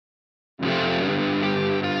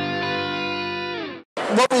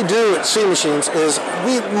what we do at C Machines is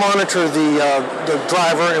we monitor the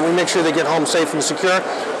driver and we make sure they get home safe and secure.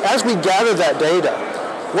 As we gather that data,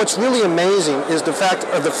 what's really amazing is the fact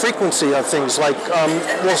of the frequency of things like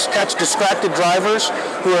we'll catch distracted drivers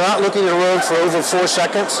who are not looking at the road for over 4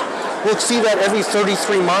 seconds. We'll see that every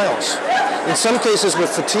 33 miles. In some cases with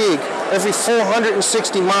fatigue, every 460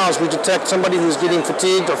 miles we detect somebody who's getting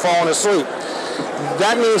fatigued or falling asleep.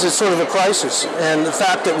 That means it's sort of a crisis, and the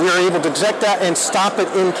fact that we're able to detect that and stop it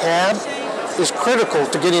in cab is critical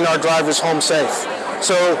to getting our drivers home safe.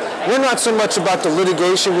 So we're not so much about the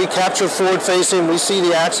litigation. We capture forward-facing, we see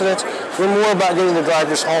the accidents. We're more about getting the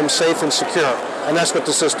drivers home safe and secure, and that's what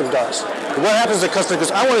the system does. What happens to the customer goes,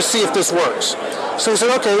 I want to see if this works. So we said,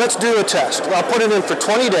 okay, let's do a test. I'll put it in for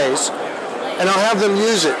 20 days, and I'll have them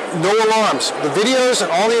use it. No alarms. The videos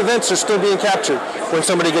and all the events are still being captured when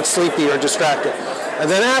somebody gets sleepy or distracted. And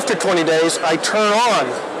then after 20 days, I turn on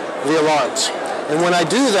the alarms. And when I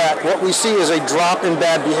do that, what we see is a drop in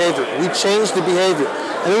bad behavior. We change the behavior.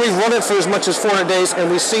 And then we run it for as much as 400 days, and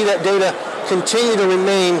we see that data continue to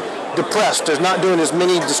remain depressed. There's not doing as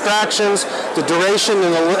many distractions. The duration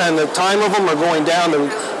and the time of them are going down.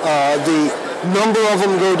 The number of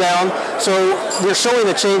them go down. So we're showing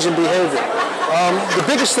a change in behavior. The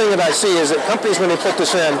biggest thing that I see is that companies, when they put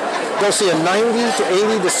this in, they'll see a 90 to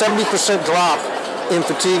 80 to 70% drop in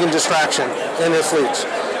fatigue and distraction in their fleets.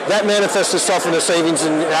 That manifests itself in the savings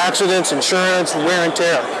in accidents, insurance, wear and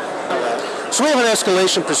tear. So we have an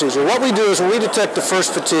escalation procedure. What we do is when we detect the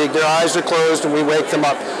first fatigue, their eyes are closed and we wake them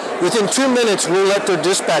up. Within 2 minutes, we'll let their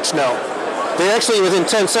dispatch know. They actually, within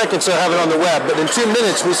 10 seconds, they'll have it on the web. But in 2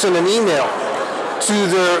 minutes, we send an email to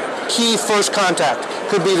their key first contact.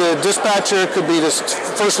 Could be the dispatcher, could be the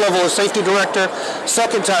first level of safety director.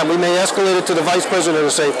 Second time, we may escalate it to the vice president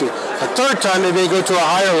of safety. A third time, it may go to a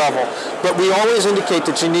higher level. But we always indicate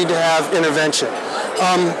that you need to have intervention.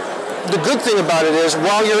 The good thing about it is,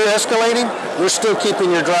 while you're escalating, we're still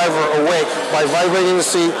keeping your driver awake by vibrating the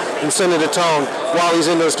seat and sending a tone while he's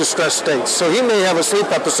in those distressed states. So he may have a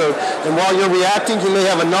sleep episode, and while you're reacting, he may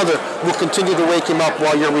have another. We'll continue to wake him up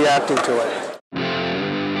while you're reacting to it.